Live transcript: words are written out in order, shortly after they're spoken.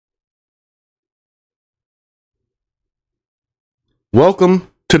Welcome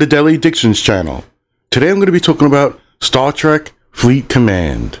to the Daily Addictions channel. Today I'm going to be talking about Star Trek Fleet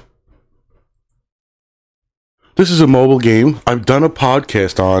Command. This is a mobile game I've done a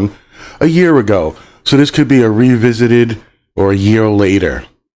podcast on a year ago, so this could be a revisited or a year later.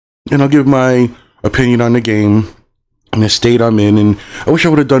 And I'll give my opinion on the game and the state I'm in, and I wish I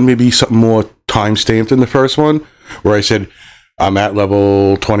would have done maybe something more time-stamped than the first one, where I said I'm at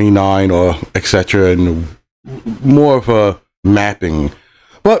level 29 or etc. and more of a mapping.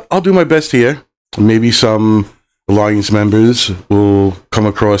 But I'll do my best here. Maybe some Alliance members will come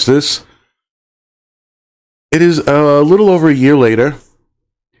across this. It is a little over a year later,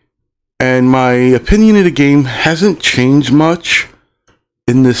 and my opinion of the game hasn't changed much,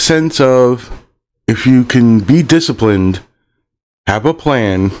 in the sense of, if you can be disciplined, have a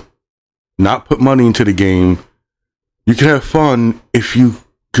plan, not put money into the game, you can have fun if you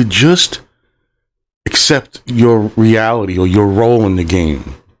could just accept your reality or your role in the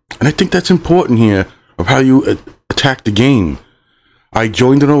game. And I think that's important here, of how you attack the game. I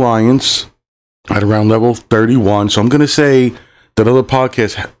joined an alliance at around level 31, so I'm going to say that other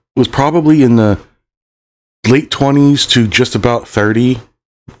podcast was probably in the late 20s to just about 30,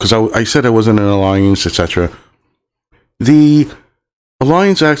 because I said I wasn't an alliance, etc. The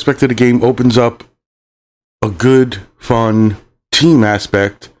alliance aspect of the game opens up a good, fun team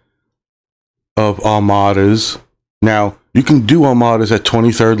aspect of armadas. Now, you can do armadas at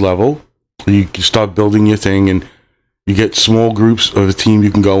 23rd level. You can start building your thing, and you get small groups of a team.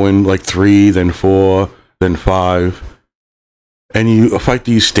 You can go in like 3, then 4, then 5, and you fight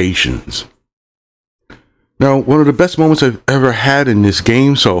these stations. Now, one of the best moments I've ever had in this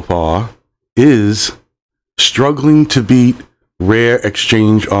game so far is struggling to beat rare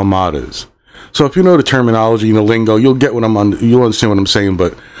exchange armadas. So if you know the terminology and the lingo, you'll get what you'll understand what I'm saying.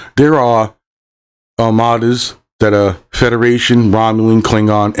 But there are armadas that are Federation, Romulan,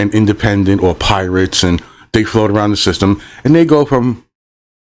 Klingon, and Independent, or pirates, and they float around the system, and they go from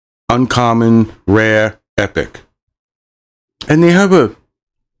uncommon, rare, epic, and they have a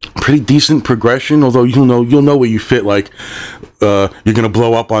pretty decent progression. Although you'll know where you fit. Like you're gonna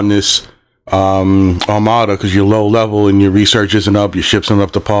blow up on this armada because you're low level and your research isn't up, your ship's not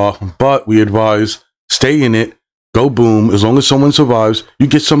up to par. But we advise, stay in it, go boom. As long as someone survives, you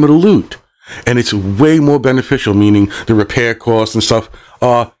get some of the loot. And it's way more beneficial, meaning the repair costs and stuff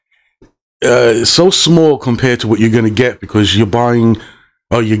are so small compared to what you're going to get, because you're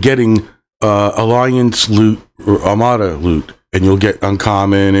getting Alliance loot or Armada loot, and you'll get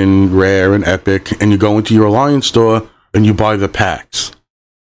uncommon and rare and epic, and you go into your Alliance store and you buy the packs.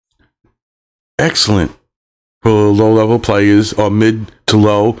 Excellent for low-level players, or mid to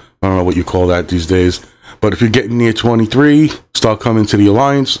low. I don't know what you call that these days. But if you're getting near 23, start coming to the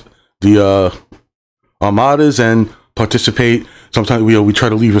Alliance, the armadas, and participate. Sometimes we try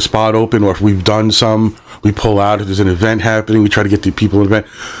to leave a spot open, or if we've done some, we pull out. If there's an event happening, we try to get the people in the event.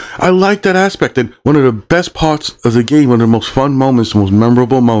 I like that aspect. And one of the best parts of the game, one of the most fun moments, the most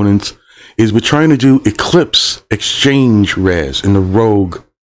memorable moments, is we're trying to do Eclipse exchange rares in the rogue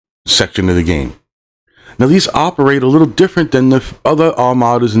section of the game. Now, these operate a little different than the other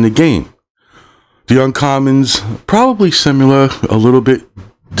armadas in the game. The uncommons, probably similar, a little bit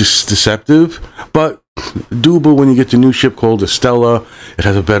deceptive, but doable when you get the new ship called the Stella. It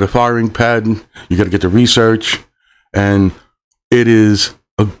has a better firing pad. You got to get the research, and it is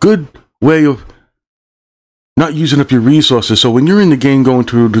a good way of not using up your resources. So when you're in the game going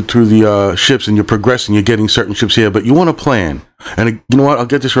through the ships and you're progressing, you're getting certain ships here, but you want to plan. And you know what? I'll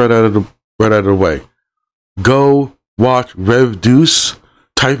get this right out of the way. Go watch Rev Deuce.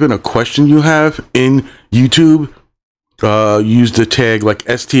 Type in a question you have in YouTube. Use the tag like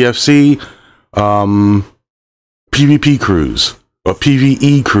STFC PvP cruise or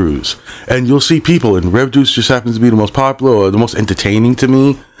PvE cruise, and you'll see people, and Rev Deuce just happens to be the most popular or the most entertaining to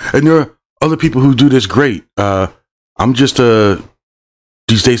me. And there are other people who do this great. I'm just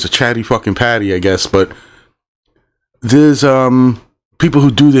these days a chatty fucking patty, I guess, but there's people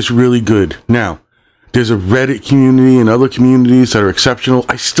who do this really good. Now, there's a Reddit community and other communities that are exceptional.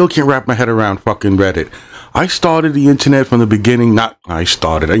 I still can't wrap my head around fucking Reddit. I started the internet from the beginning. I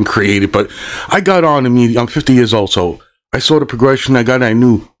didn't create it, but I got on immediately. I'm 50 years old, so I saw the progression. I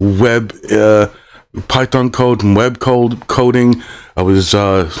knew web, Python code and web coding. I was,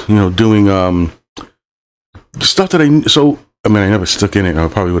 doing stuff that I never stuck in it. I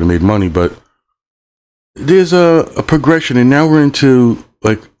probably would have made money, but there's a progression, and now we're into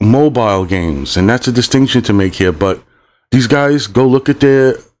like mobile games, and that's a distinction to make here. But these guys, go look at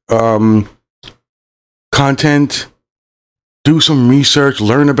their content, do some research,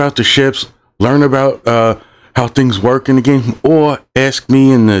 learn about the ships, learn about how things work in the game, or ask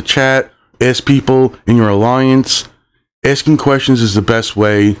me in the chat, ask people in your alliance. Asking questions is the best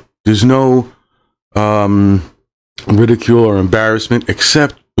way. There's no ridicule or embarrassment,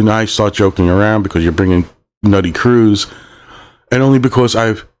 except when I start joking around because you're bringing nutty crews, and only because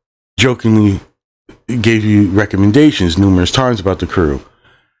I've jokingly gave you recommendations numerous times about the crew.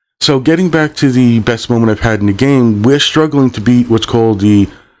 So getting back to the best moment I've had in the game, we're struggling to beat what's called the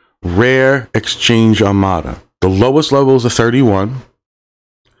Rare Exchange Armada. The lowest level is a 31.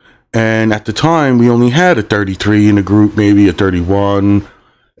 And at the time, we only had a 33 in the group, maybe a 31.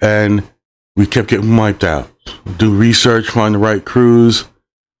 And we kept getting wiped out. Do research, find the right crews.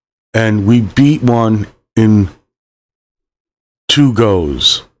 And we beat one in 2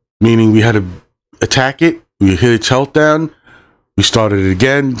 goes. Meaning we had to attack it, we hit its health down, we started it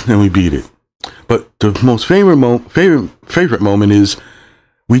again, and we beat it. But the most favorite moment is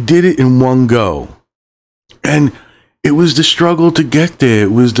we did it in 1 go. And it was the struggle to get there.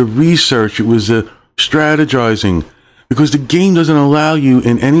 It was the research. It was the strategizing. Because the game doesn't allow you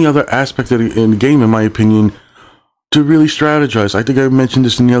in any other aspect of the game, in my opinion, to really strategize. I think I mentioned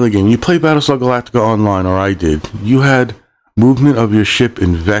this in the other game. You play Battlestar Galactica Online, or I did. You had movement of your ship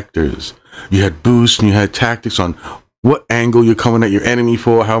in vectors. You had boosts and you had tactics on what angle you're coming at your enemy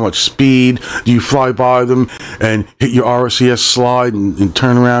for, how much speed do you fly by them and hit your RCS slide and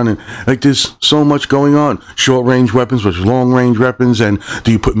turn around, and like there's so much going on. Short range weapons versus long range weapons, and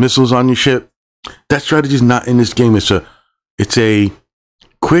do you put missiles on your ship? That strategy is not in this game. It's a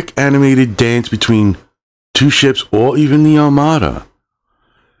quick animated dance between 2 ships or even the Armada.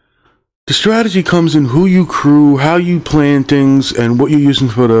 The strategy comes in who you crew, how you plan things, and what you're using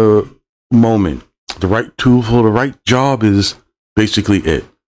for the moment. The right tool for the right job is basically it.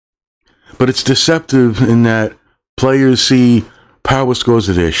 But it's deceptive in that players see power scores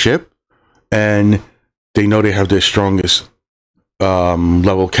of their ship, and they know they have their strongest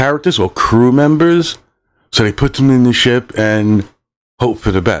level characters or crew members, so they put them in the ship and hope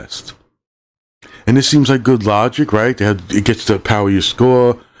for the best. And this seems like good logic, right? It gets the power your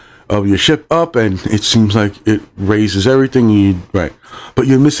score of your ship up, and it seems like it raises everything, right? But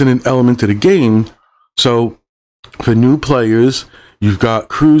you're missing an element of the game. So for new players, you've got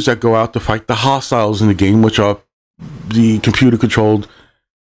crews that go out to fight the hostiles in the game, which are the computer-controlled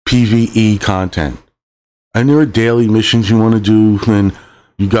PvE content. And there are daily missions you want to do, and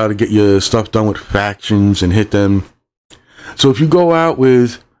you got to get your stuff done with factions and hit them. So if you go out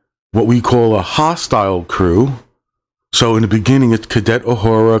with what we call a hostile crew, so in the beginning it's Cadet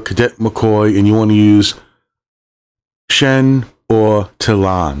Uhura, Cadet McCoy, and you want to use Shen or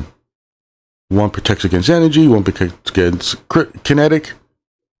Talon. One protects against energy, one protects against kinetic.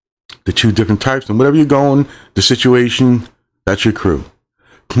 The 2 different types, and whatever you're going, the situation, that's your crew.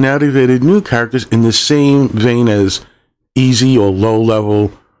 Now they've added new characters in the same vein as easy or low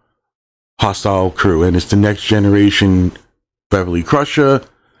level hostile crew, and it's the next generation Beverly Crusher.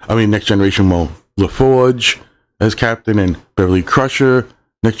 Next generation LaForge as captain, and Beverly Crusher,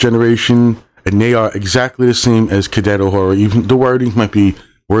 next generation, and they are exactly the same as Cadet Uhura. Even the wording might be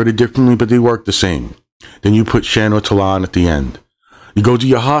worded differently, but they work the same. Then you put Shen or Talon at the end. You go to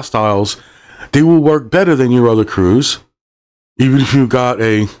your hostiles, they will work better than your other crews, even if you've got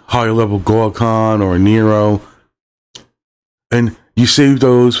a higher level Gorkon or a Nero, and you save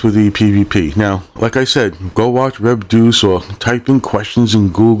those for the PvP. Now, like I said, go watch RebDeuce or type in questions in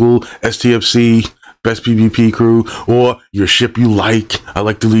Google, STFC, best PvP crew, or your ship you like. I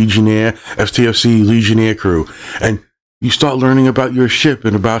like the Legionnaire, STFC Legionnaire crew. And you start learning about your ship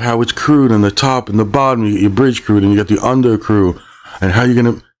and about how it's crewed on the top and the bottom. You get your bridge crew, and you got the under crew, and how you're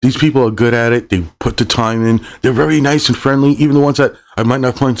going to... These people are good at it. They put the time in. They're very nice and friendly, even the ones that I might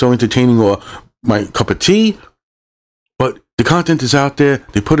not find so entertaining or my cup of tea. But the content is out there.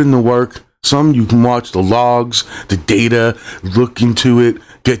 They put in the work. Some you can watch the logs, the data, look into it,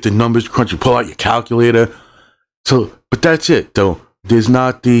 get the numbers crunch, you pull out your calculator. So, but that's it, though. There's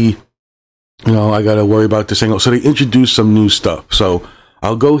not the, I got to worry about this angle. So they introduced some new stuff. So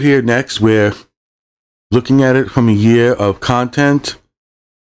I'll go here next, where looking at it from a year of content,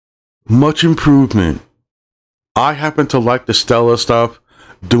 much improvement. I happen to like the Stellar stuff,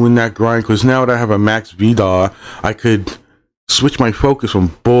 doing that grind, because now that I have a max VDAR, I could switch my focus from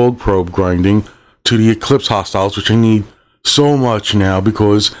Borg probe grinding to the Eclipse hostiles, which I need so much now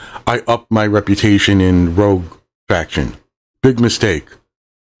because I upped my reputation in Rogue faction. Big mistake.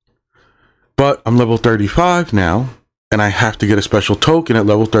 But I'm level 35 now, and I have to get a special token at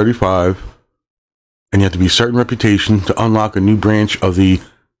level 35, and you have to be a certain reputation to unlock a new branch of the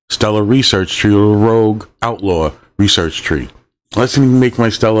Stellar research tree, or Rogue Outlaw research tree. That's going to make my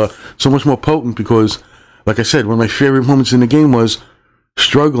Stellar so much more potent, because like I said, one of my favorite moments in the game was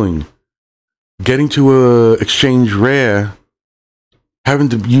struggling, getting to a exchange rare, having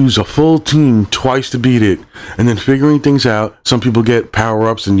to use a full team twice to beat it, and then figuring things out. Some people get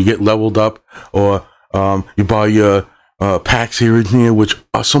power-ups and you get leveled up, or you buy your packs here and there, which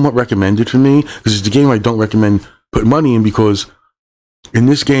are somewhat recommended for me, because it's the game I don't recommend putting money in, because in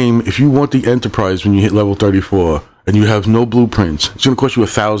this game, if you want the Enterprise when you hit level 34 and you have no blueprints, it's going to cost you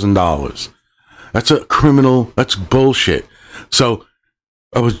 $1,000. That's a criminal, that's bullshit. So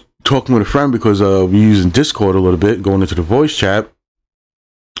I was talking with a friend, because we're using Discord a little bit, going into the voice chat,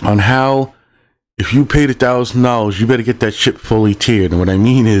 on how if you paid $1,000, you better get that ship fully tiered. And what I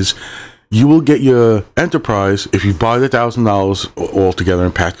mean is, you will get your Enterprise if you buy the $1,000 all together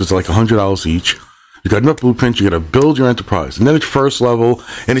in packs. It's like $100 each. You got enough blueprints, you got to build your Enterprise. And then it's first level,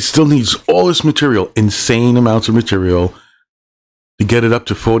 and it still needs all this material, insane amounts of material, to get it up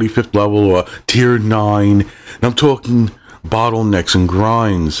to 45th level or tier 9. And I'm talking bottlenecks and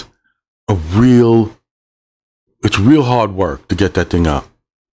grinds. It's real hard work to get that thing up.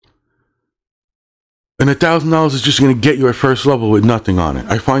 And $1,000 is just going to get you at first level with nothing on it.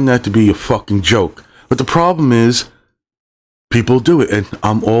 I find that to be a fucking joke. But the problem is, people do it, and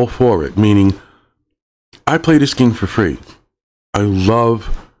I'm all for it. Meaning, I play this game for free. I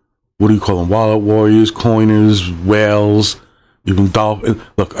love, what do you call them? Wallet warriors, coiners, whales, even dolphins.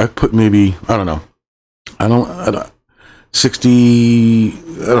 Look, I put maybe, I don't know, 60,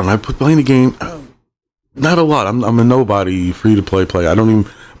 I don't know, I put playing the game, not a lot. I'm a nobody, free to play. I don't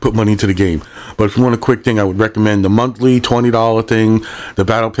even put money into the game. But if you want a quick thing, I would recommend the monthly $20 thing, the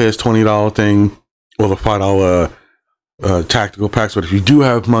Battle Pass $20 thing, or the $5 tactical packs. But if you do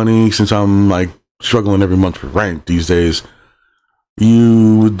have money, since I'm like struggling every month for rent these days,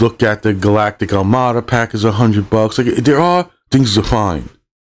 you would look at the Galactic Armada pack is $100. Like, there are things to find,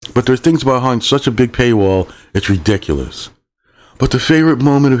 but there's things behind such a big paywall, it's ridiculous. But the favorite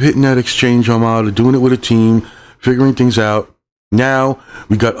moment of hitting that exchange Armada, doing it with a team, figuring things out. Now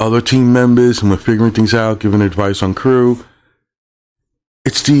we got other team members and we're figuring things out, giving advice on crew.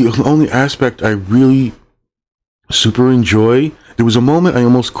 It's the only aspect I really super enjoy. There was a moment I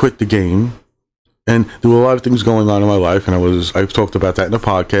almost quit the game, and there were a lot of things going on in my life, and I've talked about that in the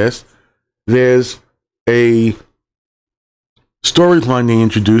podcast. There's a storyline they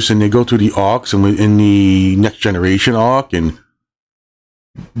introduce, and they go through the arcs, and we're in the Next Generation arc, and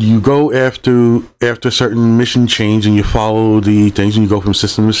you go after certain mission change, and you follow the things, and you go from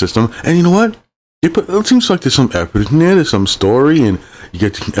system to system. And you know what? It seems like there's some effort in there. There's some story, and you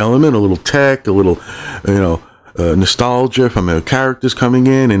get an element, a little tech, a little, nostalgia from the characters coming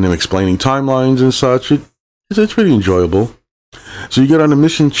in and them explaining timelines and such. It's pretty enjoyable. So you get on a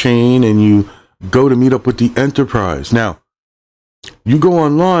mission chain, and you go to meet up with the Enterprise. Now, you go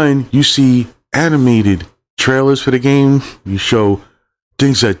online, you see animated trailers for the game. You show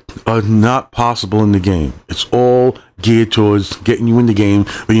things that are not possible in the game. It's all geared towards getting you in the game,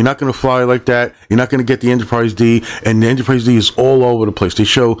 but you're not going to fly like that. You're not going to get the Enterprise D, and the Enterprise D is all over the place. They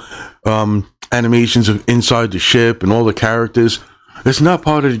show animations of inside the ship and all the characters. It's not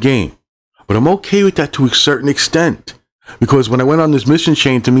part of the game, but I'm okay with that to a certain extent, because when I went on this mission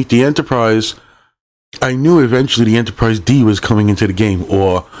chain to meet the Enterprise, I knew eventually the Enterprise D was coming into the game,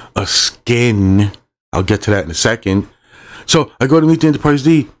 or a skin. I'll get to that in a second. So I go to meet the Enterprise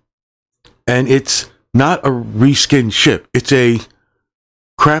D, and it's not a reskinned ship. It's a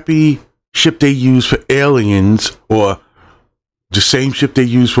crappy ship they use for aliens, or the same ship they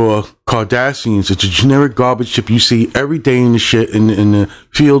use for Cardassians. It's a generic garbage ship you see every day in the shit in the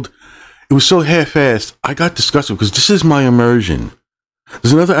field. It was so half-assed, I got disgusted, because this is my immersion.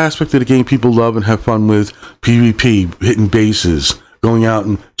 There's another aspect of the game people love and have fun with: PvP, hitting bases, going out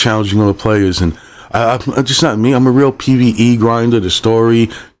and challenging other players. And I'm just not me. I'm a real PvE grinder. The story,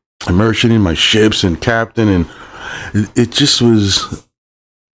 immersion in my ships and captain, and it just was.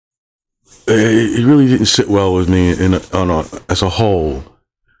 It really didn't sit well with me as a whole.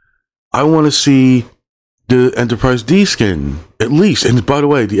 I want to see the Enterprise D skin at least. And by the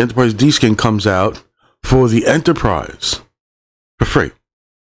way, the Enterprise D skin comes out for the Enterprise for free.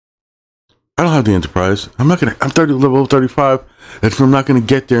 I don't have the Enterprise. I'm level 35. I'm not gonna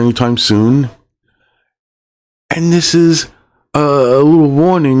get there anytime soon. And this is a little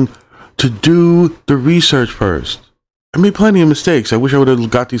warning to do the research first. I made plenty of mistakes. I wish I would have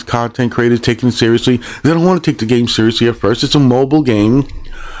got these content creators taken seriously. They don't want to take the game seriously at first. It's a mobile game,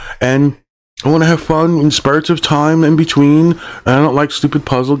 and I want to have fun in spurts of time in between. And I don't like stupid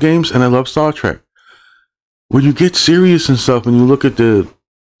puzzle games, and I love Star Trek. When you get serious and stuff, and you look at the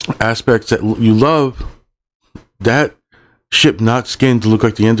aspects that you love, that ship not skinned to look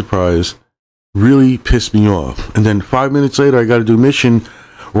like the Enterprise really pissed me off. And then 5 minutes later, I got to do a mission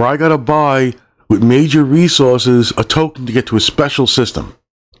where I got to buy, with major resources, a token to get to a special system.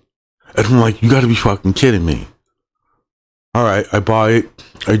 And I'm like, you got to be fucking kidding me. All right, I buy it,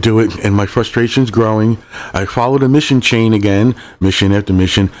 I do it, and my frustration's growing. I follow the mission chain again, mission after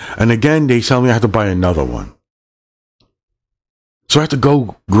mission, and again, they tell me I have to buy another one. So I have to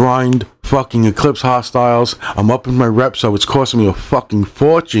go grind fucking Eclipse Hostiles. I'm up in my rep, so it's costing me a fucking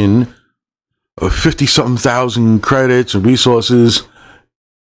fortune of 50-something thousand credits and resources.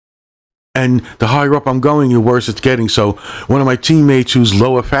 And the higher up I'm going, the worse it's getting. So one of my teammates who's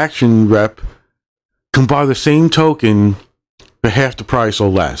lower faction rep can buy the same token for half the price or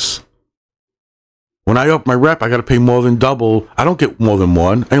less. When I up my rep, I got to pay more than double. I don't get more than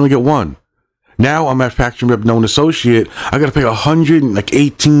one. I only get one. Now I'm at faction rep known associate. I got to pay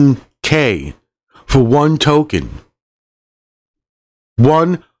 118K for one token.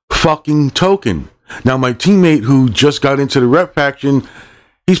 One fucking token. Now my teammate who just got into the rep faction,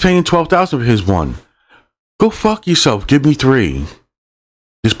 he's paying 12,000 for his one. Go fuck yourself. Give me 3.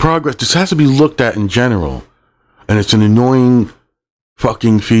 This progress, this has to be looked at in general. And it's an annoying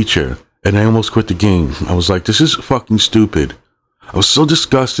fucking feature. And I almost quit the game. I was like, this is fucking stupid. I was so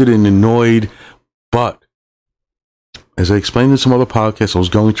disgusted and annoyed. But, as I explained in some other podcasts, I was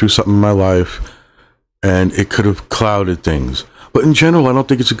going through something in my life. And it could have clouded things. But in general, I don't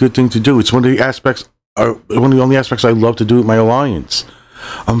think it's a good thing to do. It's one of the aspects, one of the only aspects I love to do with my alliance.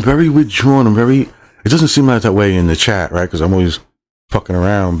 I'm very withdrawn. It doesn't seem like that way in the chat, right? Because I'm always fucking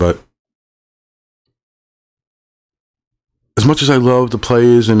around, but as much as I love the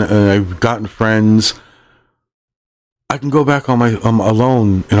players and I've gotten friends, I can go back on my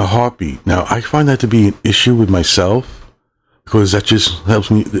alone in a heartbeat. Now, I find that to be an issue with myself because that just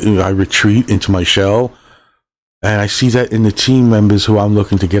helps me. I retreat into my shell, and I see that in the team members who I'm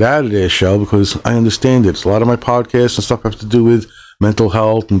looking to get out of their shell because I understand it. A lot of my podcasts and stuff have to do with mental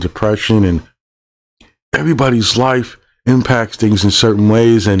health and depression, and everybody's life impacts things in certain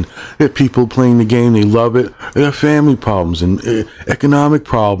ways, and there are people playing the game, they love it. There are family problems and economic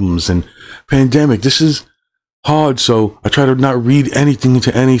problems and pandemic. This is hard, so I try to not read anything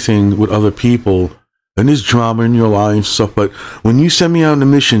into anything with other people, and there's drama in your alliance and stuff. But when you send me out on a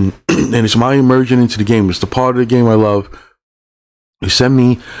mission and it's my immersion into the game, it's the part of the game I love, you send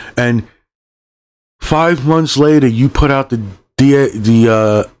me, and 5 months later you put out the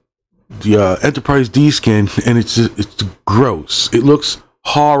Enterprise D skin, and it's gross. It looks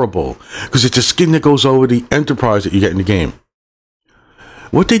horrible because it's a skin that goes over the Enterprise that you get in the game.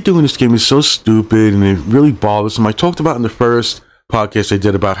 What they do in this game is so stupid, and it really bothers them. I talked about in the first podcast I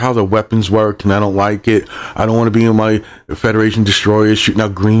did about how the weapons work, and I don't like it. I don't want to be in my Federation destroyer shooting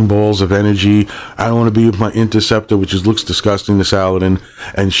out green balls of energy. I don't want to be with my Interceptor, which looks disgusting, the Saladin,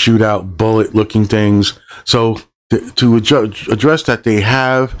 and shoot out bullet-looking things. So to address that, they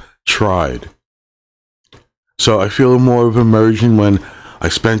have tried. So I feel more of immersion when I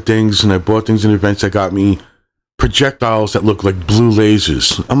spent things and I bought things in events that got me projectiles that look like blue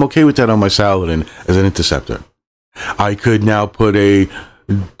lasers. I'm okay with that on my Saladin as an Interceptor. I could now put a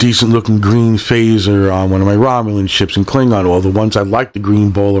decent looking green phaser on one of my Romulan ships in Klingon, or the ones I like the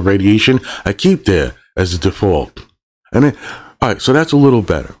green ball of radiation, I keep there as a default. And then, alright, so that's a little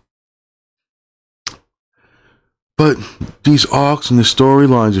better. But these arcs and the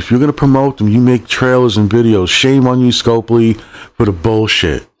storylines, if you're going to promote them, you make trailers and videos. Shame on you, Scopely, for the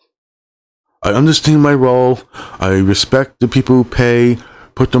bullshit. I understand my role. I respect the people who pay,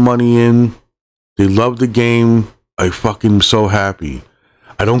 put the money in. They love the game. I fucking am so happy.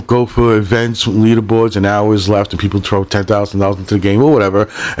 I don't go for events with leaderboards and hours left and people throw $10,000 into the game or whatever,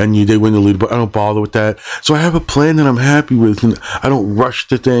 and they win the leaderboard. I don't bother with that. So I have a plan that I'm happy with, and I don't rush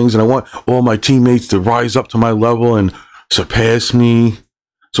to things, and I want all my teammates to rise up to my level and surpass me.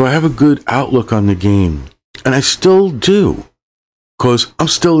 So I have a good outlook on the game, and I still do, because I'm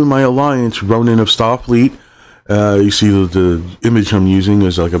still in my alliance, Ronin of Starfleet. You see the image I'm using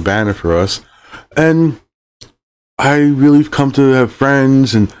is like a banner for us, and I really come to have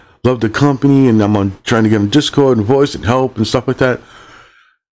friends and love the company, and I'm trying to get on Discord and voice and help and stuff like that.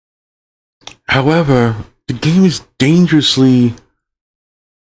 However, the game is dangerously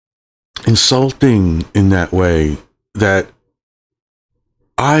insulting in that way, that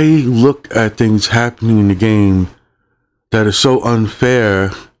I look at things happening in the game that are so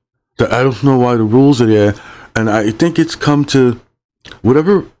unfair that I don't know why the rules are there, and I think it's come to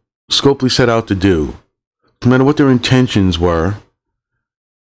whatever Scopely set out to do. No matter what their intentions were,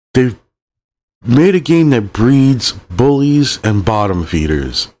 they've made a game that breeds bullies and bottom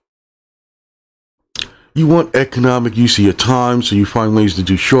feeders. You want economic use of your time, so you find ways to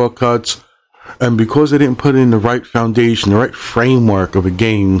do shortcuts. And because they didn't put in the right foundation, the right framework of a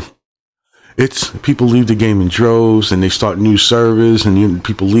game, it's people leave the game in droves and they start new servers and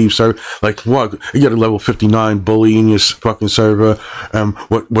people leave server. Like what? You got a level 59 bully in your fucking server.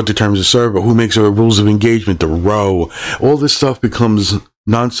 What determines a server? Who makes our rules of engagement? The row. All this stuff becomes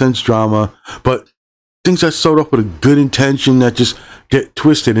nonsense drama, but things that start off with a good intention that just get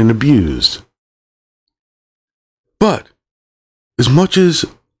twisted and abused. But as much as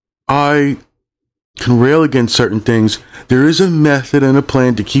I can rail against certain things, there is a method and a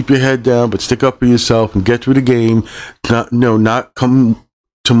plan to keep your head down but stick up for yourself and get through the game, not come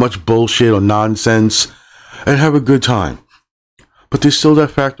to much bullshit or nonsense, and have a good time. But there's still that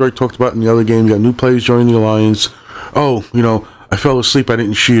factor I talked about in the other game. You got new players joining the alliance. Oh, I fell asleep, I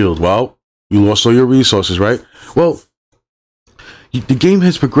didn't shield. Well, you lost all your resources, right? Well, the game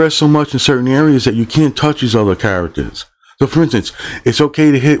has progressed so much in certain areas that you can't touch these other characters. So, for instance, it's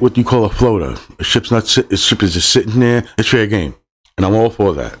okay to hit what you call a floater. A ship is just sitting there. It's fair game, and I'm all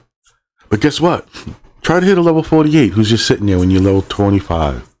for that. But guess what? Try to hit a level 48 who's just sitting there when you're level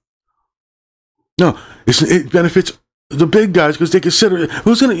 25. No, it benefits the big guys because they consider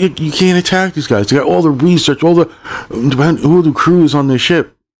you can't attack these guys. They got all the research, who the crew is on their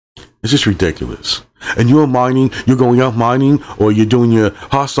ship. It's just ridiculous. And you're going out mining, or you're doing your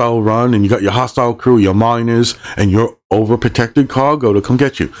hostile run, and you got your hostile crew, your miners, and your overprotected cargo to come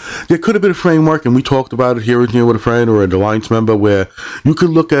get you. There could have been a framework, and we talked about it here and here with a friend or an alliance member, where you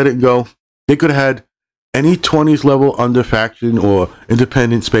could look at it and go, they could have had any 20th level under faction or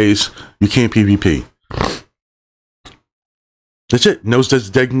independent space, you can't PvP. That's it. And those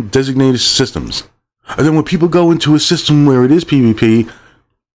designated systems. And then when people go into a system where it is PvP,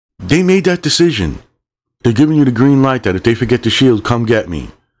 they made that decision. They're giving you the green light that if they forget the shield, come get me.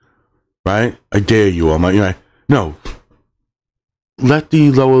 Right? I dare you. No. Let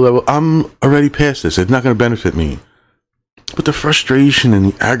the lower level. I'm already past this. It's not going to benefit me. But the frustration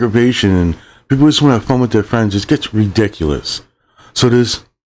and the aggravation and people just want to have fun with their friends, it gets ridiculous. So there's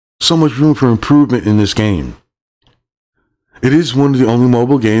so much room for improvement in this game. It is one of the only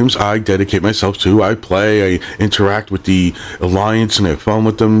mobile games I dedicate myself to. I play, I interact with the Alliance, and I have fun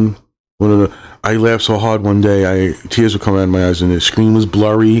with them. I laughed so hard one day, tears were coming out of my eyes, and the screen was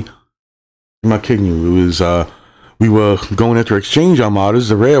blurry. I'm not kidding you. It was, we were going after exchange armadas,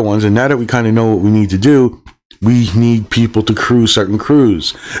 the rare ones, and now that we kind of know what we need to do, we need people to crew certain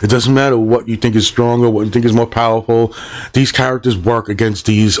crews. It doesn't matter what you think is stronger, what you think is more powerful. These characters work against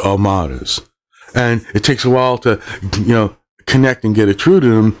these armadas. And it takes a while to, connect and get it true to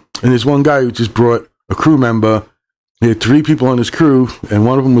them. And there's one guy who just brought a crew member. He had 3 people on his crew, and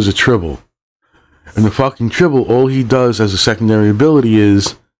one of them was a tribble. And the fucking tribble, all he does as a secondary ability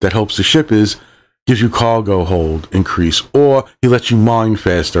is, that helps the ship is, gives you cargo hold increase, or he lets you mine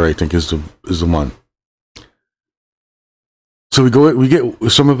faster, I think is the one. So we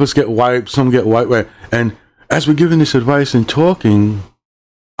get, some of us get wiped, some get wiped, and as we're giving this advice and talking,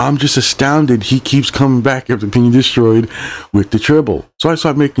 I'm just astounded he keeps coming back after being destroyed with the tribble. So I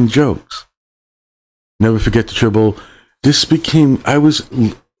started making jokes. Never forget the tribble. This became,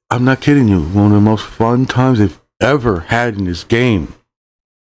 I'm not kidding you, one of the most fun times I've ever had in this game.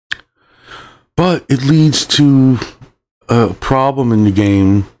 But it leads to a problem in the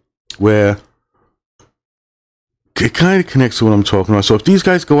game where it kind of connects to what I'm talking about. So if these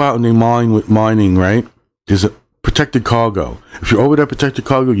guys go out and they mine with mining, right? There's a protected cargo. If you're over that protected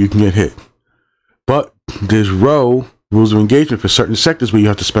cargo, you can get hit. But there's rules of engagement for certain sectors where you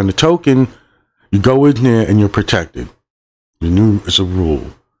have to spend a token. You go in there and you're protected. It's a rule,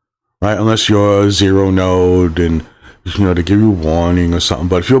 right? Unless you're a 0 node and they give you a warning or something.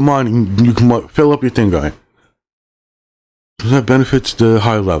 But if you're mining, you can fill up your thing, guy. That benefits the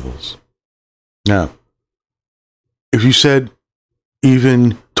high levels. Now, if you said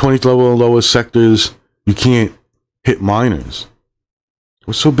even 20th level and lower sectors, you can't hit miners.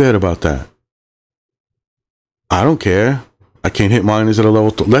 What's so bad about that? I don't care. I can't hit miners at a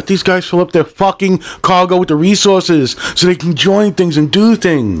level. Let these guys fill up their fucking cargo with the resources so they can join things and do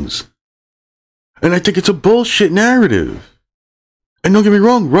things. And I think it's a bullshit narrative. And don't get me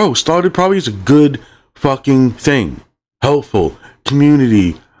wrong, Row started probably as a good fucking thing. Helpful.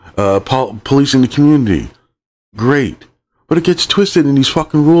 Community. Policing the community. Great. But it gets twisted in these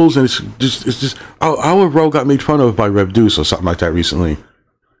fucking rules, and it's just our Row got made fun of by Rev Deuce or something like that recently.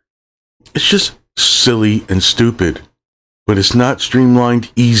 It's just silly and stupid. But it's not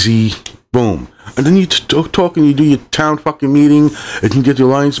streamlined, easy, boom. And then you talk and you do your town fucking meeting, and you get the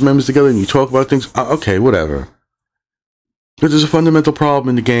alliance members together and you talk about things. Okay, whatever. But there's a fundamental problem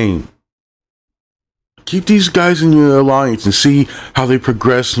in the game. Keep these guys in your alliance and see how they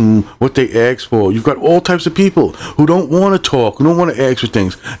progress and what they ask for. You've got all types of people who don't want to talk, who don't want to ask for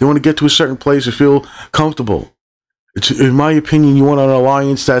things. They want to get to a certain place and feel comfortable. In my opinion, you want an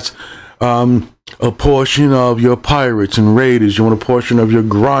alliance that's a portion of your pirates and raiders. You want a portion of your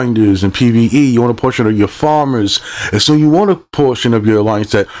grinders and PvE. You want a portion of your farmers. And so you want a portion of your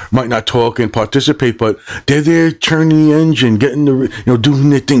alliance that might not talk and participate, but they're there churning the engine, getting the, doing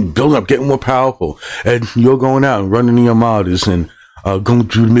their thing, building up, getting more powerful. And you're going out and running the armadas and going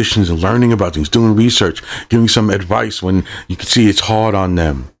through missions and learning about things, doing research, giving some advice when you can see it's hard on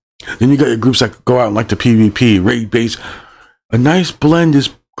them. Then you got your groups that go out and like the PvP, raid base. A nice blend is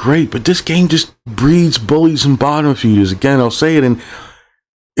great, but this game just breeds bullies and bottom feeders. Again, I'll say it, and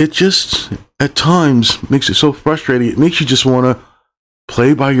it just at times makes it so frustrating. It makes you just want to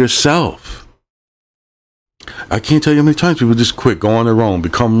play by yourself. I can't tell you how many times people just quit, go on their own,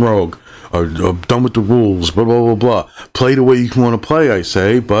 become rogue, or done with the rules, blah, blah, blah, blah. Play the way you want to play, I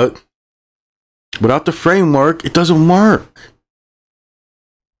say, but without the framework, it doesn't work.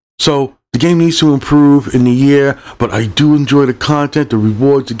 So the game needs to improve in the year, but I do enjoy the content. The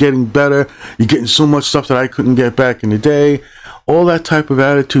rewards are getting better. You're getting so much stuff that I couldn't get back in the day. All that type of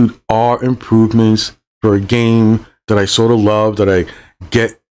attitude are improvements for a game that I sort of love, that I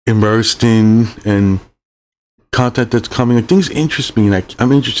get immersed in, and content that's coming. Like, things interest me, and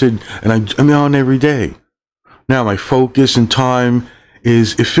I'm interested, and I'm on every day. Now, my focus and time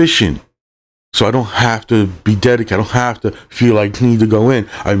is efficient. So I don't have to be dedicated. I don't have to feel like I need to go in.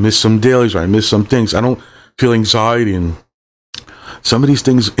 I miss some dailies or I miss some things. I don't feel anxiety, and some of these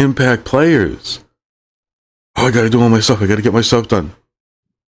things impact players. Oh, I got to do all myself. I got to get my stuff done.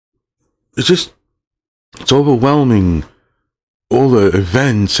 It's overwhelming. All the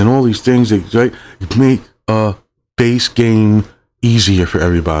events and all these things that make a base game easier for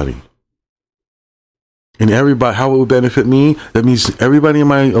everybody. And everybody, how it would benefit me, that means everybody in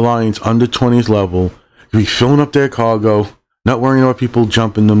my alliance under 20th level can be filling up their cargo, not worrying about people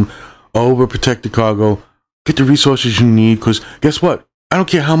jumping them, overprotect the cargo, get the resources you need, because guess what? I don't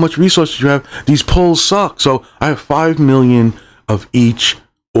care how much resources you have, these pulls suck. So I have 5 million of each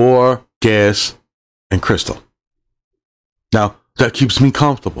ore, gas, and crystal. Now, that keeps me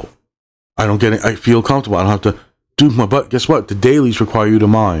comfortable. I feel comfortable. I don't have to do my, but guess what? The dailies require you to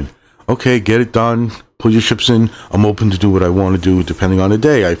mine. Okay, get it done. Put your ships in. I'm open to do what I want to do depending on the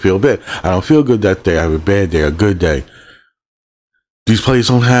day. I feel bad. I don't feel good that day. I have a bad day, a good day. These players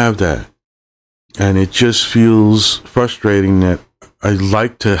don't have that. And it just feels frustrating that I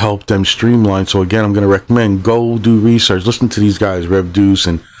like to help them streamline. So again, I'm going to recommend go do research. Listen to these guys, Rev Deuce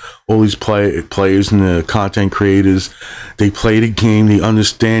and all these players and the content creators. They play the game. They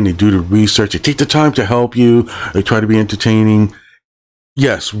understand. They do the research. They take the time to help you. They try to be entertaining.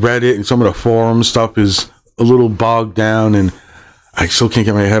 Yes, Reddit and some of the forum stuff is a little bogged down, and I still can't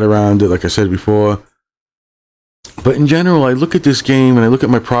get my head around it, like I said before. But in general, I look at this game and I look at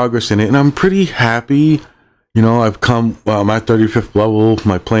my progress in it, and I'm pretty happy. I've come, I'm at 35th level,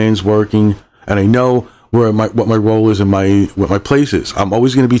 my plan's working, and I know what my role is and what my place is. I'm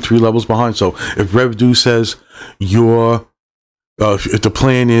always going to be 3 levels behind. So if Rev Deuce says if the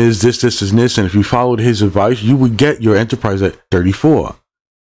plan is this, and this, and if you followed his advice, you would get your enterprise at 34.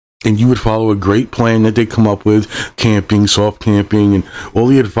 And you would follow a great plan that they come up with, camping, soft camping, and all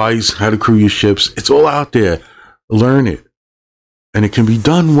the advice, how to crew your ships. It's all out there. Learn it. And it can be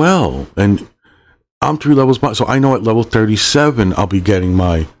done well. And I'm 3 levels behind, so I know at level 37, I'll be getting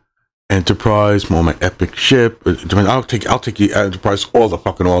my enterprise, my epic ship. I'll take the enterprise all the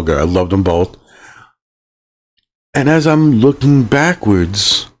fucking all good. I love them both. And as I'm looking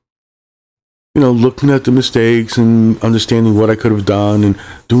backwards, looking at the mistakes and understanding what I could have done and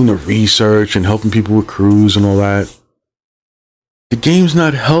doing the research and helping people with crews and all that, the game's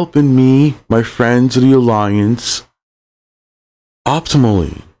not helping me, my friends of the Alliance,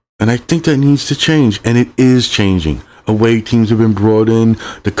 optimally. And I think that needs to change, and it is changing. Away teams have been brought in,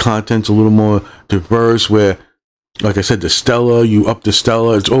 the content's a little more diverse, where, like I said, the Stella, you up the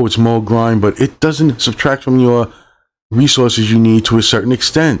Stella, it's more grind, but it doesn't subtract from your resources you need to a certain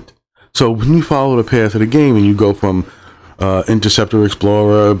extent. So when you follow the path of the game and you go from Interceptor,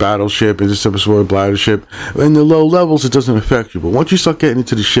 Explorer, Battleship, Interceptor, Explorer, Battleship, in the low levels, it doesn't affect you. But once you start getting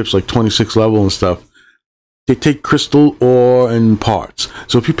into the ships like 26 level and stuff, they take crystal, ore, and parts.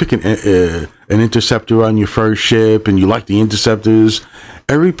 So if you pick an Interceptor on your first ship and you like the Interceptors,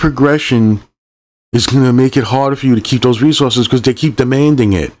 every progression is going to make it harder for you to keep those resources because they keep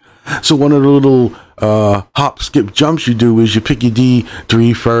demanding it. So one of the little hop, skip, jumps you do is you pick your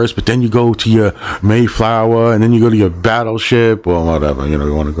D3 first, but then you go to your Mayflower, and then you go to your Battleship, or whatever. You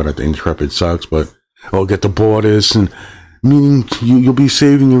want to go to the Intrepid, sucks, but or get the borders, and meaning you'll be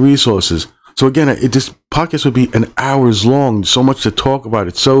saving your resources. So again, this podcast would be an hours long. So much to talk about.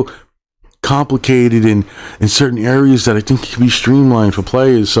 It's so complicated in certain areas that I think can be streamlined for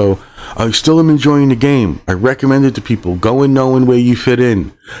players. So I still am enjoying the game. I recommend it to people. Go in knowing where you fit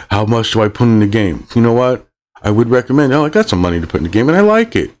in. How much do I put in the game? You know what? I would recommend, I got some money to put in the game and I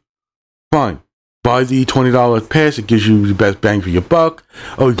like it. Fine. Buy the $20 pass. It gives you the best bang for your buck.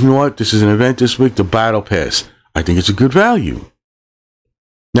 Oh, you know what? This is an event this week, the battle pass. I think it's a good value.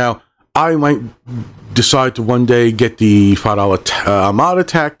 Now, I might decide to one day get the $5 Armada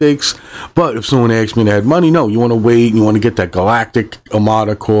Tactics, but if someone asks me to add money, no, you want to wait and you want to get that Galactic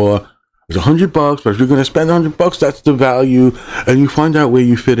Armada Core. It's $100, but if you're going to spend $100, that's the value, and you find out where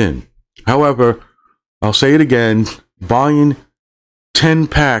you fit in. However, I'll say it again, buying 10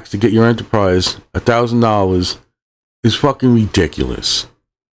 packs to get your Enterprise, $1,000, is fucking ridiculous.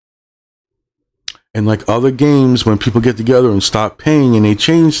 And like other games, when people get together and stop paying and they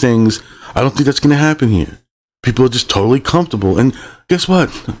change things, I don't think that's going to happen here. People are just totally comfortable. And guess what?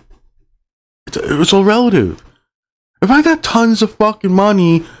 It's all relative. If I got tons of fucking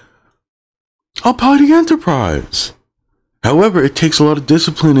money, I'll buy the Enterprise. However, it takes a lot of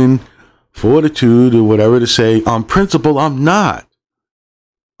discipline and fortitude or whatever to say, on principle, I'm not.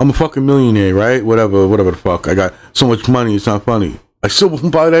 I'm a fucking millionaire, right? Whatever the fuck. I got so much money, it's not funny. I still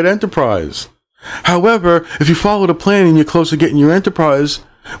won't buy that Enterprise. However, if you follow the plan and you're close to getting your Enterprise,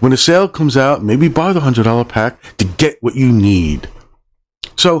 when the sale comes out, maybe buy the $100 pack to get what you need.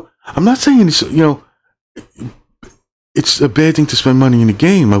 So, I'm not saying this, it's a bad thing to spend money in a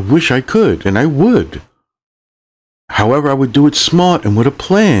game. I wish I could, and I would. However, I would do it smart and with a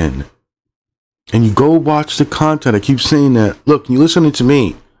plan. And you go watch the content. I keep saying that. Look, you're listening to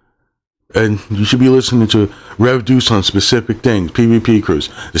me. And you should be listening to Rev Deuce on specific things, PvP crews,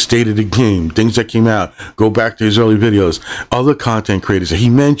 the state of the game, things that came out. Go back to his early videos, other content creators that he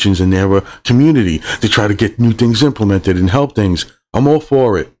mentions in their community to try to get new things implemented and help things. I'm all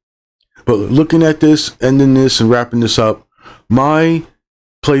for it. But looking at this, ending this, and wrapping this up, my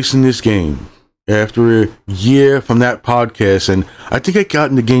place in this game, after a year from that podcast, and I think I got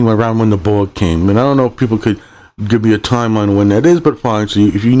in the game around when the board came, and I don't know if people could give me a timeline on when that is, but fine. So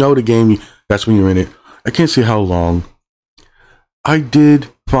if you know the game, that's when you're in it. I can't say how long. I did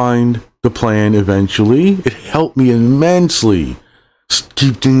find the plan eventually. It helped me immensely.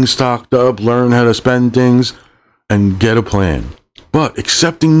 Keep things stocked up, learn how to spend things, and get a plan. But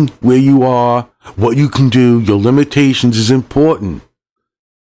accepting where you are, what you can do, your limitations is important.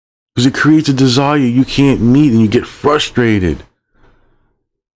 Because it creates a desire you can't meet and you get frustrated.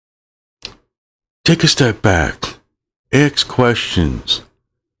 Take a step back. Ask questions.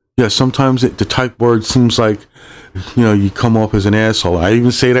 Yeah, sometimes the type word seems like, you come off as an asshole. I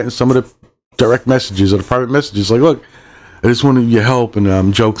even say that in some of the direct messages or the private messages. Like, look, I just wanted your help and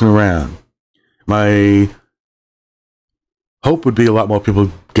I'm joking around. My hope would be a lot more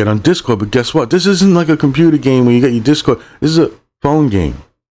people get on Discord, but guess what? This isn't like a computer game where you get your Discord. This is a phone game,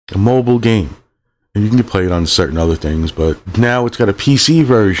 a mobile game. And you can play it on certain other things, but now it's got a PC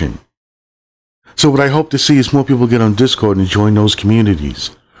version. So what I hope to see is more people get on Discord and join those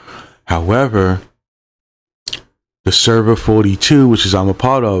communities. However, the server 42, which is I'm a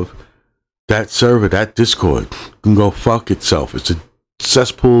part of, that server, that Discord, can go fuck itself. It's a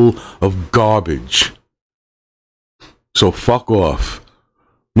cesspool of garbage. So fuck off.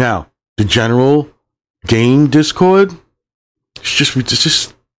 Now, the general game Discord, it's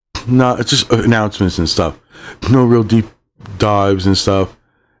just announcements and stuff. No real deep dives and stuff.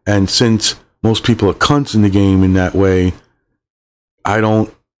 And since most people are cunts in the game in that way, I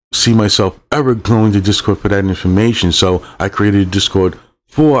don't see myself ever going to Discord for that information. So I created a Discord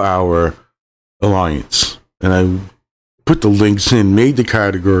for our alliance. And I put the links in, made the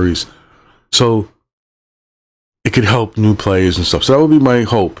categories. So it could help new players and stuff. So that would be my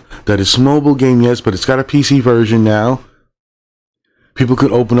hope. That it's a mobile game, yes, but it's got a PC version now. People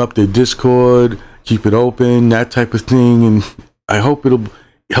could open up their Discord, keep it open, that type of thing. And I hope it'll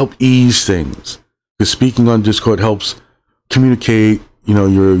help ease things, because speaking on Discord helps communicate,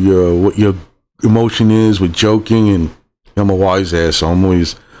 what your emotion is with joking. And I'm a wise ass, so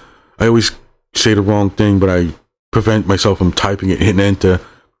I always say the wrong thing, but I prevent myself from typing it, hitting enter,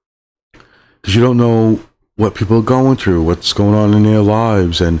 because you don't know what people are going through, what's going on in their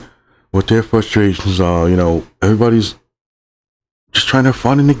lives, and what their frustrations are. Everybody's just trying to have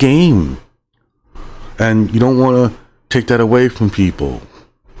fun in the game, and you don't want to take that away from people.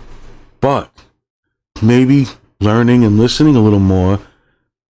 But maybe learning and listening a little more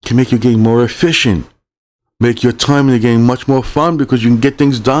can make your game more efficient, make your time in the game much more fun, because you can get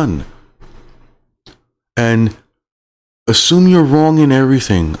things done. and assume you're wrong in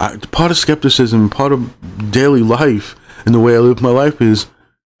everything. Part of skepticism, part of daily life, and the way I live my life is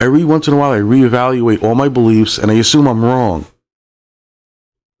every once in a while I reevaluate all my beliefs and I assume I'm wrong.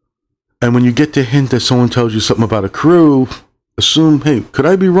 And when you get the hint that someone tells you something about a crew, assume, hey, could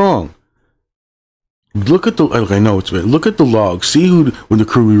I be wrong? Look at the, I know it's bad. Look at the log. See when the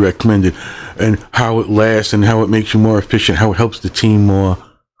crew we recommended and how it lasts and how it makes you more efficient, how it helps the team more.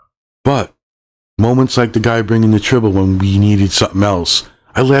 But moments like the guy bringing the tribble when we needed something else,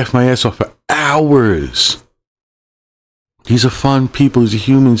 I laughed my ass off for hours. These are fun people, these are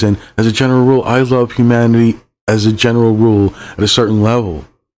humans, and as a general rule, I love humanity as a general rule at a certain level.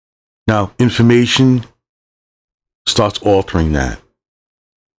 Now, information starts altering that.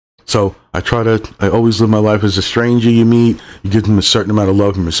 So I always live my life as a stranger you meet. You give them a certain amount of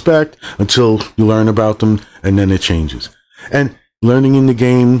love and respect until you learn about them, and then it changes. And learning in the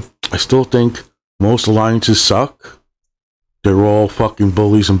game, I still think most alliances suck. They're all fucking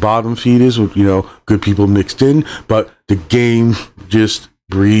bullies and bottom feeders with, good people mixed in, but the game just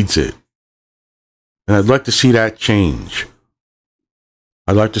breeds it. And I'd like to see that change.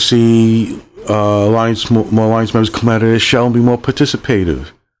 I'd like to see more alliance members come out of their shell and be more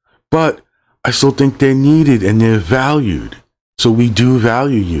participative. But I still think they're needed and they're valued. So we do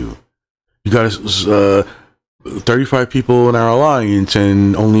value you. You got 35 people in our alliance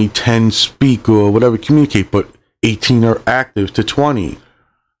and only 10 speak or whatever, communicate, but 18 are active to 20.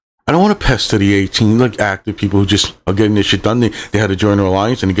 I don't want to pester the 18, like active people who just are getting their shit done. They had to join our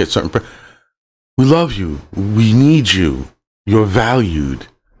alliance and to get something. We love you. We need you. You're valued.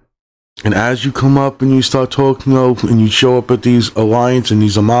 And as you come up and you start talking, and you show up at these alliance and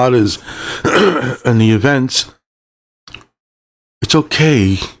these armadas and the events, it's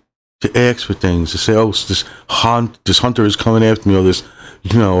okay to ask for things, to say, oh, this hunter is coming after me, or this,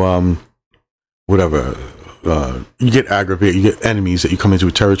 whatever. You get aggravated, you get enemies that you come into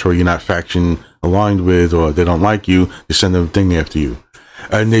a territory you're not faction aligned with, or they don't like you, they send them a thing after you.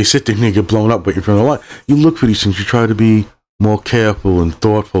 And they sit there and they get blown up waiting for the line. You look for these things, you try to be more careful and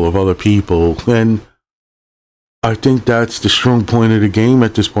thoughtful of other people. And I think that's the strong point of the game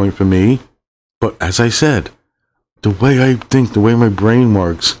at this point for me. But as I said, the way I think, the way my brain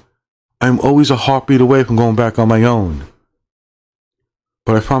works, I'm always a heartbeat away from going back on my own.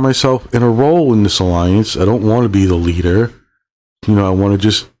 But I find myself in a role in this alliance. I don't want to be the leader. I want to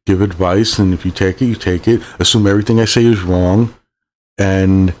just give advice, and if you take it, you take it. Assume everything I say is wrong,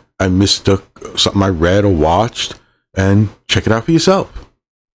 and I mistook something I read or watched, and check it out for yourself.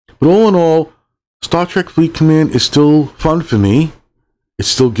 But all in all, Star Trek Fleet Command is still fun for me. It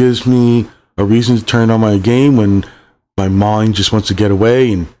still gives me a reason to turn on my game when my mind just wants to get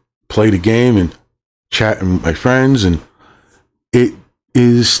away and play the game and chat with my friends, and it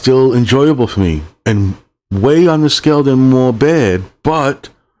is still enjoyable for me and way on the scale than more bad. But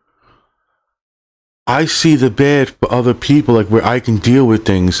I see the bad for other people, like where I can deal with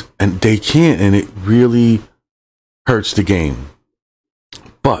things and they can't, and it really hurts the game.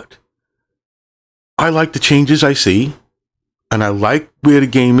 But I like the changes I see, and I like where the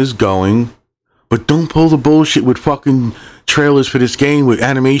game is going. But don't pull the bullshit with fucking trailers for this game with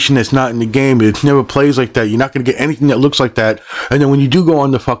animation that's not in the game. It never plays like that. You're not going to get anything that looks like that. And then when you do go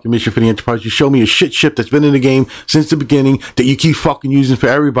on the fucking mission for the Enterprise, you show me a shit ship that's been in the game since the beginning that you keep fucking using for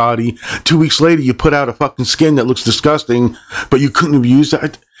everybody. 2 weeks later, you put out a fucking skin that looks disgusting, but you couldn't have used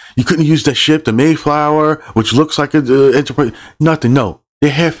that. You couldn't have used that ship, the Mayflower, which looks like an Enterprise. Nothing. No. They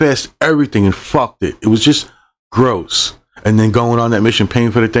half-assed everything and fucked it. It was just gross. And then going on that mission,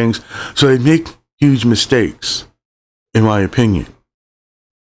 paying for the things. So they make huge mistakes, in my opinion.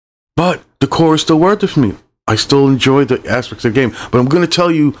 But the core is still worth it for me. I still enjoy the aspects of the game. But I'm going to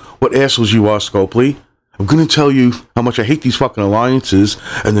tell you what assholes you are, Scopely. I'm going to tell you how much I hate these fucking alliances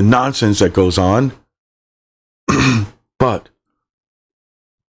and the nonsense that goes on. But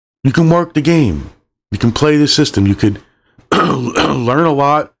you can work the game. You can play the system. You could learn a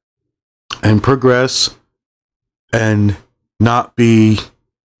lot and progress and not be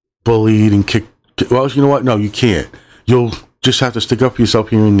bullied and kicked. Well, you know what? No, you can't. You'll just have to stick up for yourself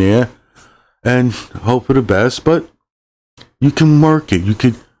here and there and hope for the best, but you can work it. You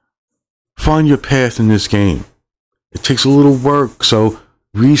could find your path in this game. It takes a little work, so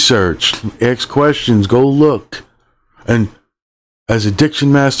research, ask questions, go look. And as a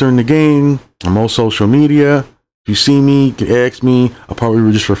diction master in the game, I'm on social media. If you see me, you can ask me. I'll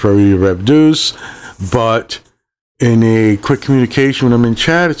probably just refer you to Rev Deuce, but in a quick communication when I'm in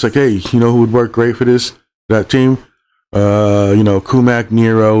chat, it's like, hey, you know who would work great for that team? Kumak,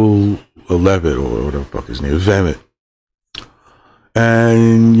 Nero, Levitt, or whatever the fuck his name is, Vemit.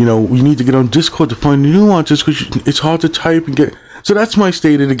 And, you know, we need to get on Discord to find the nuances because it's hard to type and get. So that's my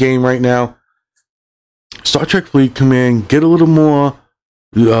state of the game right now. Star Trek Fleet Command, get a little more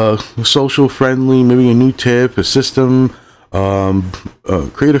social friendly, maybe a new tip, a system,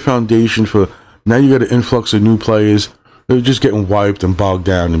 create a foundation for. Now you got an influx of new players. They're just getting wiped and bogged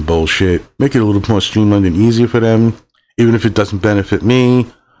down in bullshit. Make it a little more streamlined and easier for them, even if it doesn't benefit me.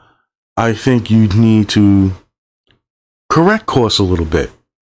 I think you need to correct course a little bit,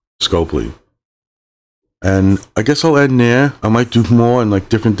 Scopely. And I guess I'll end there. I might do more and like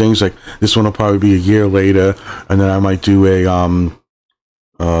different things. Like this one will probably be a year later, and then I might do a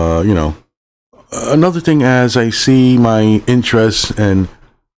you know, another thing as I see my interests and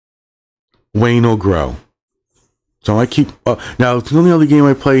wane or grow. So I keep now. The only other game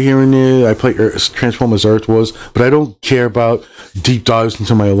I play here and there, I play Transformers Earth Wars, but I don't care about deep dives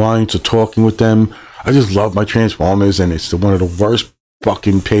into my alliance or talking with them. I just love my Transformers, and it's one of the worst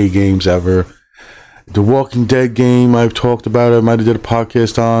fucking pay games ever. The Walking Dead game I've talked about. I might have did a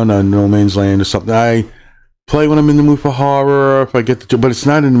podcast on No Man's Land or something. I play when I'm in the mood for horror, if I get to, but it's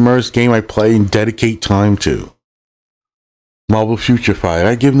not an immersed game I play and dedicate time to. Marvel Future Fight.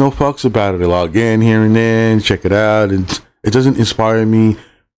 I give no fucks about it. I log in here and there and check it out, and it doesn't inspire me.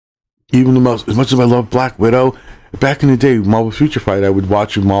 Even as much as I love Black Widow, back in the day, Marvel Future Fight, I would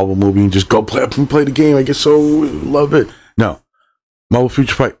watch a Marvel movie and just go play the game. I get so love it. No, Marvel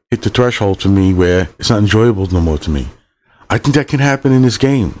Future Fight hit the threshold for me where it's not enjoyable no more to me. I think that can happen in this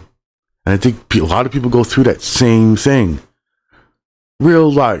game, and I think a lot of people go through that same thing.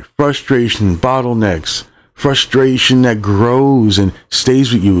 Real life frustration, bottlenecks. Frustration that grows and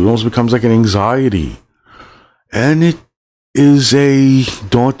stays with you. It almost becomes like an anxiety. And it is a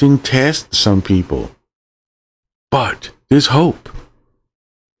daunting task to some people. But there's hope.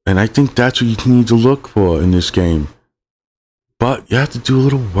 And I think that's what you need to look for in this game. But you have to do a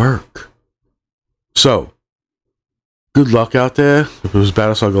little work. So, good luck out there. If it was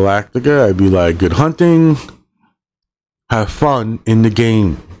Battlestar Galactica, I'd be like, good hunting. Have fun in the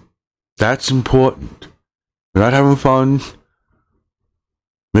game. That's important. You're not having fun,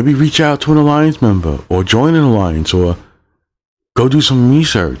 maybe reach out to an alliance member or join an alliance or go do some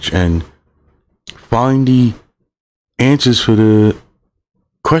research and find the answers for the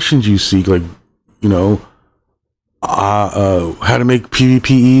questions you seek, like, you know, how to make PvP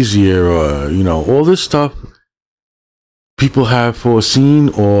easier, or, you know, all this stuff people have foreseen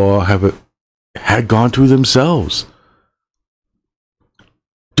or had gone through themselves.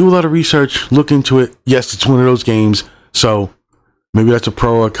 Do a lot of research, look into it. Yes, it's one of those games, so maybe that's a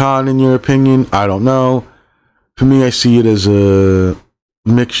pro or con in your opinion. I don't know. For me, I see it as a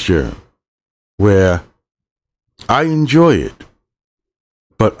mixture where I enjoy it,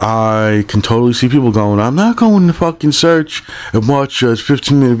 but I can totally see people going, I'm not going to fucking search and watch a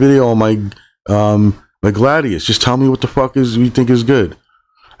 15-minute video on my Gladius. Just tell me what the fuck you think is good.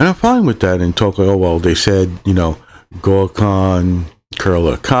 And I'm fine with that, and talk like, oh, well, they said, you know, Gorkon,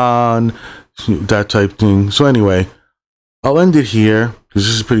 Curler Khan, that type thing. So anyway, I'll end it here because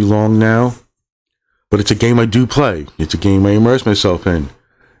this is pretty long now. But it's a game I do play. It's a game I immerse myself in.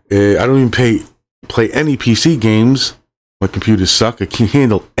 I don't even play any PC games. My computers suck. I can't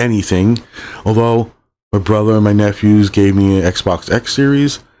handle anything. Although my brother and my nephews gave me an Xbox X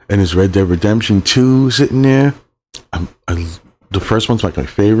Series and his Red Dead Redemption 2 sitting there. The first one's like my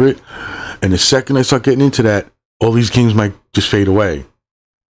favorite. And the second I start getting into that, all these games might just fade away.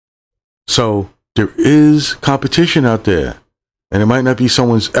 So there is competition out there, and it might not be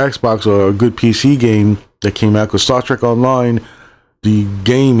someone's Xbox or a good PC game that came out, because Star Trek Online, the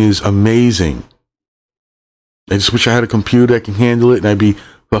game is amazing. I just wish I had a computer that can handle it, and I'd be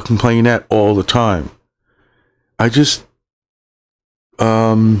fucking playing that all the time. I just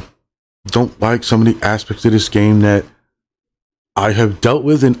don't like some of the aspects of this game that I have dealt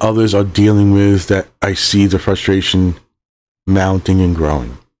with and others are dealing with, that I see the frustration mounting and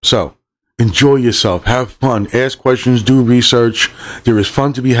growing. So, enjoy yourself, have fun, ask questions, do research. There is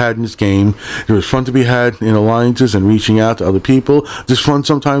fun to be had in this game. There is fun to be had in alliances and reaching out to other people. There's fun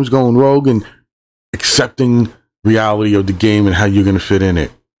sometimes going rogue and accepting reality of the game and how you're going to fit in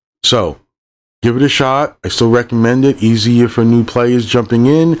it. So, give it a shot. I still recommend it. Easier for new players jumping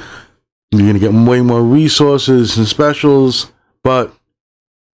in. You're going to get way more resources and specials. But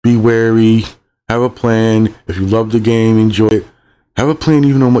be wary, have a plan. If you love the game, enjoy it. Have a plan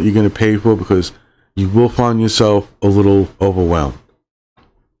even on what you're going to pay for, because you will find yourself a little overwhelmed.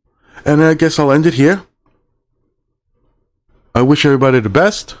 And I guess I'll end it here. I wish everybody the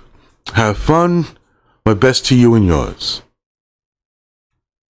best. Have fun. My best to you and yours.